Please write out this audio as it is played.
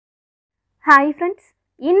Hi friends,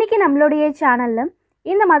 இன்றைக்கி நம்மளுடைய சேனலில்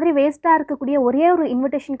இந்த மாதிரி வேஸ்ட்டாக இருக்கக்கூடிய ஒரே ஒரு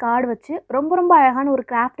இன்விடேஷன் கார்டு வச்சு ரொம்ப அழகான ஒரு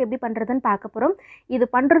கிராஃப்ட் எப்படி பண்ணுறதுன்னு பார்க்க போகிறோம். இது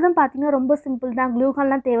பண்ணுறதும் பார்த்திங்கன்னா ரொம்ப சிம்பிள் தான்.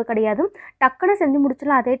 க்ளூகன்லாம் தேவை கிடையாது. டக்குன்னு செஞ்சு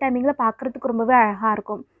முடிச்சிடலாம். அதே டைமிங்கில் பார்க்குறதுக்கு ரொம்பவே அழகாக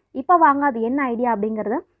இருக்கும். இப்போ வாங்க அது என்ன ஐடியா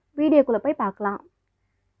அப்படிங்கிறத வீடியோக்குள்ளே போய் பார்க்கலாம்.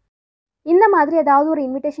 இந்த மாதிரி ஏதாவது ஒரு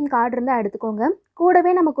இன்விடேஷன் கார்டு இருந்தால் எடுத்துக்கோங்க.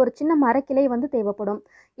 கூடவே நமக்கு ஒரு சின்ன மரக்கிளை வந்து தேவைப்படும்.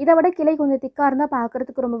 இதை விட கிளை கொஞ்சம் திக்காக இருந்தால்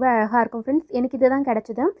பார்க்குறதுக்கு ரொம்பவே அழகாக இருக்கும் ஃப்ரெண்ட்ஸ். எனக்கு இது தான்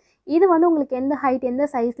கிடச்சிது. இது வந்து உங்களுக்கு எந்த ஹைட் எந்த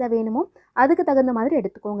சைஸில் வேணுமோ அதுக்கு தகுந்த மாதிரி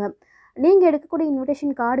எடுத்துக்கோங்க. நீங்கள் எடுக்கக்கூடிய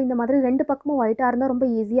இன்விடேஷன் கார்டு இந்த மாதிரி 2 பக்கமும் ஒயிட்டாக இருந்தால் ரொம்ப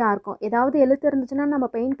ஈஸியாக இருக்கும். ஏதாவது எழுத்து இருந்துச்சுன்னா நம்ம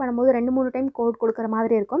பெயிண்ட் பண்ணும்போது 2-3 டைம் கோட் கொடுக்குற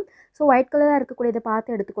மாதிரி இருக்கும். ஸோ ஒயிட் கலராக இருக்கக்கூடியதை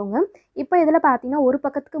பார்த்து எடுத்துக்கோங்க. இப்போ இதில் பார்த்தீங்கன்னா ஒரு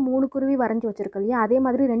பக்கத்துக்கு 3 குருவி வரைஞ்சி வச்சுருக்கோம் இல்லையா, அதே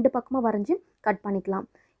மாதிரி 2 பக்கமும் வரைஞ்சி கட் பண்ணிக்கலாம்.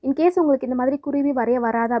 இன்கேஸ் உங்களுக்கு இந்த மாதிரி குருவி வரைய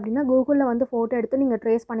வராது அப்படின்னா கூகுளில் வந்து ஃபோட்டோ எடுத்து நீங்கள்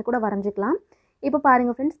ட்ரேஸ் பண்ணி கூட வரைஞ்சிக்கலாம். இப்போ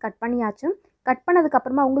பாருங்கள் ஃப்ரெண்ட்ஸ், கட் பண்ணியாச்சு. கட்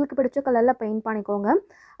பண்ணதுக்கப்புறமா உங்களுக்கு பிடிச்ச கலரில் பெயிண்ட் பண்ணிக்கோங்க.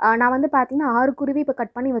 நான் வந்து பார்த்தீங்கன்னா 6 குருவி இப்போ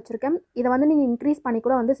கட் பண்ணி வச்சுருக்கேன். இதை வந்து நீங்கள் இன்க்ரீஸ் பண்ணி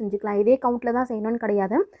கூட வந்து செஞ்சுக்கலாம். இதே கவுண்ட்டில் தான் செய்யணும்னு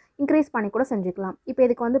கிடையாது, இன்க்ரீஸ் பண்ணி கூட செஞ்சுக்கலாம். இப்போ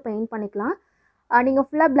இதுக்கு வந்து பெயிண்ட் பண்ணிக்கலாம். நீங்கள்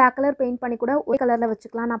ஃபுல்லாக பிளாக் கலர் பெயிண்ட் பண்ணி கூட ஒரே கலரில்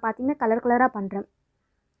வச்சுக்கலாம். நான் பார்த்தீங்கன்னா கலராக பண்ணுறேன்.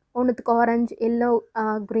 ஒன்றுத்துக்கு ஆரஞ்சு, எல்லோ,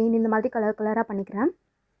 க்ரீன் இந்த மாதிரி கலராக பண்ணிக்கிறேன்.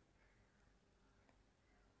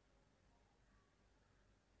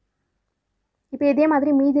 இப்போ இதே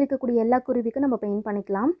மாதிரி மீதி இருக்கக்கூடிய எல்லா குருவிக்கும் நம்ம பெயிண்ட்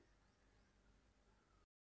பண்ணிக்கலாம்.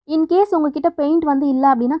 இன்கேஸ் உங்ககிட்ட பெயிண்ட் வந்து இல்லை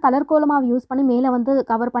அப்படின்னா கலர் கோலமாக யூஸ் பண்ணி மேலே வந்து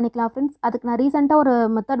கவர் பண்ணிக்கலாம் ஃப்ரெண்ட்ஸ். அதுக்கு நான் ரீசெண்டாக ஒரு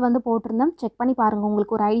மெத்தட் வந்து போட்டிருந்தேன், செக் பண்ணி பாருங்கள்,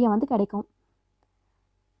 உங்களுக்கு ஒரு ஐடியா வந்து கிடைக்கும்.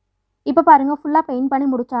 இப்போ பாருங்கள், ஃபுல்லாக பெயிண்ட் பண்ணி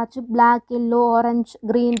முடிச்சாச்சு. Black, yellow, orange,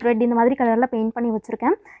 green, red இந்த மாதிரி கலரில் பெயிண்ட் பண்ணி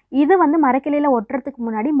வச்சுருக்கேன். இது வந்து மரக்கிளையில் ஒட்டுறதுக்கு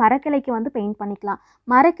முன்னாடி மரக்கிளைக்கு வந்து பெயிண்ட் பண்ணிக்கலாம்.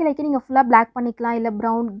 மரக்கிளைக்கு நீங்கள் ஃபுல்லாக பிளாக் பண்ணிக்கலாம், இல்லை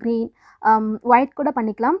ப்ரௌன், க்ரீன், ஒயிட் கூட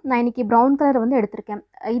பண்ணிக்கலாம். நான் இன்றைக்கி ப்ரௌன் கலர் வந்து எடுத்திருக்கேன்.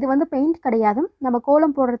 இது வந்து பெயிண்ட் கிடையாது, நம்ம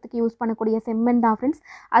கோலம் போடுறதுக்கு யூஸ் பண்ணக்கூடிய செம்மண் தான் ஃப்ரெண்ட்ஸ்.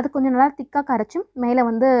 அது கொஞ்சம் நல்லா திக்காக கரைச்சி மேலே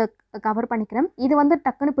வந்து கவர் பண்ணிக்கிறேன். இது வந்து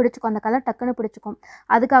டக்குன்னு பிடிச்சிக்கும், அந்த கலர் டக்குன்னு பிடிச்சிக்கும்.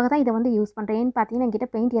 அதுக்காக தான் இதை வந்து யூஸ் பண்ணுறேன். ஏன்னு பார்த்தீங்கன்னா என்கிட்ட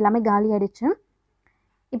பெயிண்ட் எல்லாமே காலி ஆகிடுச்சு.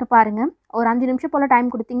 இப்போ பாருங்கள், ஒரு 5 நிமிஷம் போல்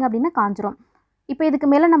டைம் கொடுத்தீங்க அப்படின்னா காஞ்சிரும். இப்போ இதுக்கு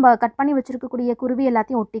மேலே நம்ம கட் பண்ணி வச்சுருக்கக்கூடிய குருவி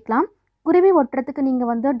எல்லாத்தையும் ஒட்டிக்கலாம். குருவி ஒட்டுறதுக்கு நீங்கள்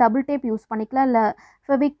வந்து டபுள் டேப் யூஸ் பண்ணிக்கலாம், இல்லை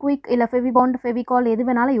ஃபெவிக்விக், இல்லை ஃபெவிபாண்ட், ஃபெவிகால் எது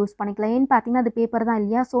வேணாலும் யூஸ் பண்ணிக்கலாம். ஏன்னு பார்த்தீங்கன்னா அது பேப்பர் தான்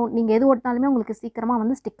இல்லையா, ஸோ நீங்கள் எது ஒட்டினாலுமே உங்களுக்கு சீக்கிரமாக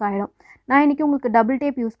வந்து ஸ்டிக் ஆகிடும். நான் இன்றைக்கி உங்களுக்கு டபுள்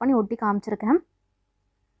டேப் யூஸ் பண்ணி ஒட்டி காமிச்சிருக்கேன்.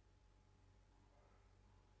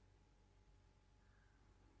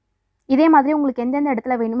 இதே மாதிரி உங்களுக்கு எந்தெந்த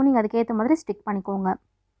இடத்துல வேணுமோ நீங்கள் அதுக்கேற்ற மாதிரி ஸ்டிக் பண்ணிக்கோங்க.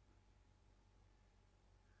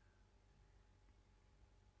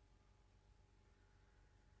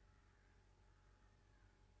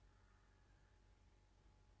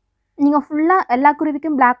 நீங்கள் ஃபுல்லாக எல்லா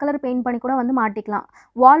குருவிக்கும் பிளாக் கலர் பெயிண்ட் பண்ணி கூட வந்து மாட்டிக்கலாம்.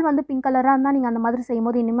 வால் வந்து பிங்க் கலராக இருந்தால் நீங்கள் அந்த மாதிரி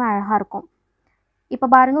செய்யும்போது இன்னுமே அழகாக இருக்கும். இப்போ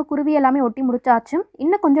பாருங்கள், குருவி எல்லாமே ஒட்டி முடிச்சாச்சு.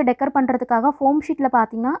 இன்னும் கொஞ்சம் டெக்கர் பண்ணுறதுக்காக ஃபோம் ஷீட்டில்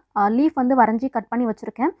பார்த்தீங்கன்னா லீஃப் வந்து வரைஞ்சி கட் பண்ணி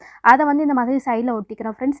வச்சுருக்கேன். அதை வந்து இந்த மாதிரி சைடில்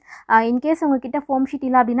ஒட்டிக்கிறேன் ஃப்ரெண்ட்ஸ். இன்கேஸ் உங்கள்கிட்ட ஃபோம் ஷீட்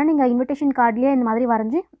இல்லை அப்படின்னா நீங்கள் இன்விடேஷன் கார்ட்லேயே இந்த மாதிரி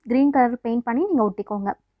வரைஞ்சி க்ரீன் கலர் பெயிண்ட் பண்ணி நீங்கள்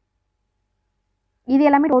ஒட்டிக்கோங்க. இது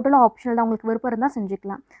எல்லாமே டோட்டலாக ஆப்ஷனல் தான், உங்களுக்கு விருப்பம் இருந்தால்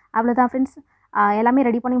செஞ்சுக்கலாம். அவ்வளோதான் ஃப்ரெண்ட்ஸ், எல்லாமே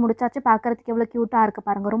ரெடி பண்ணி முடிச்சாச்சு. பார்க்குறதுக்கு எவ்வளோ க்யூட்டாக இருக்குது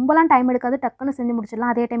பாருங்கள். ரொம்பலாம் டைம் எடுக்காது, டக்குன்னு செஞ்சு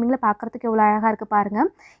முடிச்சிடலாம். அதே டைமிங்கில் பார்க்குறதுக்கு எவ்வளோ அழகாக இருக்குது பாருங்கள்.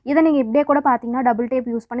 இதை நீங்கள் இப்படியே கூட பார்த்தீங்கன்னா டபுள் டேப்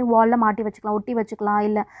யூஸ் பண்ணி வாலில் மாட்டி வச்சுக்கலாம், ஒட்டி வச்சுக்கலாம்,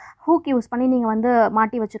 இல்லை ஹூக் யூஸ் பண்ணி நீங்கள் வந்து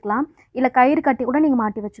மாட்டி வச்சுக்கலாம், இல்லை கயிறு கட்டி கூட நீங்கள்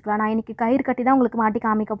மாட்டி வச்சுக்கலாம். நான் இன்றைக்கி கயிறு கட்டி தான் உங்களுக்கு மாட்டி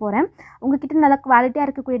காமிக்க போகிறேன். உங்கள்கிட்ட நல்லா குவாலிட்டியாக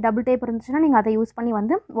இருக்கக்கூடிய டபுள் டேப் இருந்துச்சுன்னா நீங்கள் அதை யூஸ் பண்ணி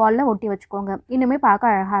வந்து வாலில் ஒட்டி வச்சுக்கோங்க. இன்னுமே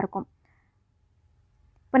பார்க்க அழகாக இருக்கும்.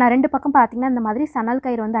 இப்போ நான் 2 பக்கம் பார்த்தீங்கன்னா இந்த மாதிரி சணல்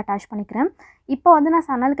கயிறு வந்து அட்டாச் பண்ணிக்கிறேன். இப்போ வந்து நான்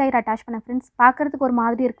சணல் கயிறு அட்டாச் பண்ணேன் ஃப்ரெண்ட்ஸ். பார்க்குறதுக்கு ஒரு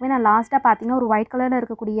மாதிரி இருக்குமே, நான் லாஸ்ட்டாக பார்த்தீங்கன்னா ஒரு ஒயிட் கலரில்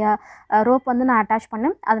இருக்கக்கூடிய ரோப் வந்து நான் அட்டாச்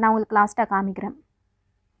பண்ணேன். அதை நான் உங்களுக்கு லாஸ்ட்டாக காமிக்கிறேன்.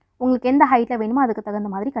 உங்களுக்கு எந்த ஹைட்டில் வேணுமோ அதுக்கு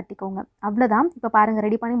தகுந்த மாதிரி கட்டிக்கோங்க. அவ்வளோதான். இப்போ பாருங்கள்,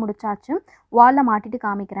 ரெடி பண்ணி முடிச்சாச்சு. வாலில் மாட்டிட்டு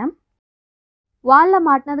காமிக்கிறேன். வாலில்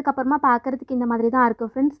மாட்டினதுக்கப்புறமா பார்க்குறதுக்கு இந்த மாதிரி தான்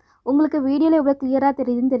இருக்குது ஃப்ரெண்ட்ஸ். உங்களுக்கு வீடியோவில் எவ்வளோ கிளியராக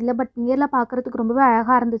தெரியுதுன்னு தெரியல, பட் நேரில் பார்க்குறதுக்கு ரொம்பவே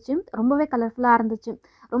அழகாக இருந்துச்சு, ரொம்பவே கலர்ஃபுல்லாக இருந்துச்சு.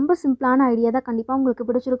 ரொம்ப சிம்பிளான ஐடியா தான், கண்டிப்பாக உங்களுக்கு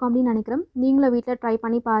பிடிச்சிருக்கும் அப்படின்னு நினைக்கிறேன். நீங்களும் வீட்டில் ட்ரை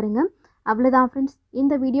பண்ணி பாருங்கள். அவ்வளோதான் ஃப்ரெண்ட்ஸ்,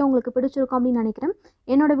 இந்த வீடியோ உங்களுக்கு பிடிச்சிருக்கும் அப்படின்னு நினைக்கிறேன்.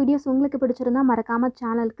 என்னோடய வீடியோஸ் உங்களுக்கு பிடிச்சிருந்தால் மறக்காமல்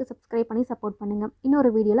சேனலுக்கு சப்ஸ்கிரைப் பண்ணி சப்போர்ட் பண்ணுங்கள்.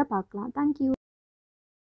 இன்னொரு வீடியோவில் பார்க்கலாம். தேங்க்யூ.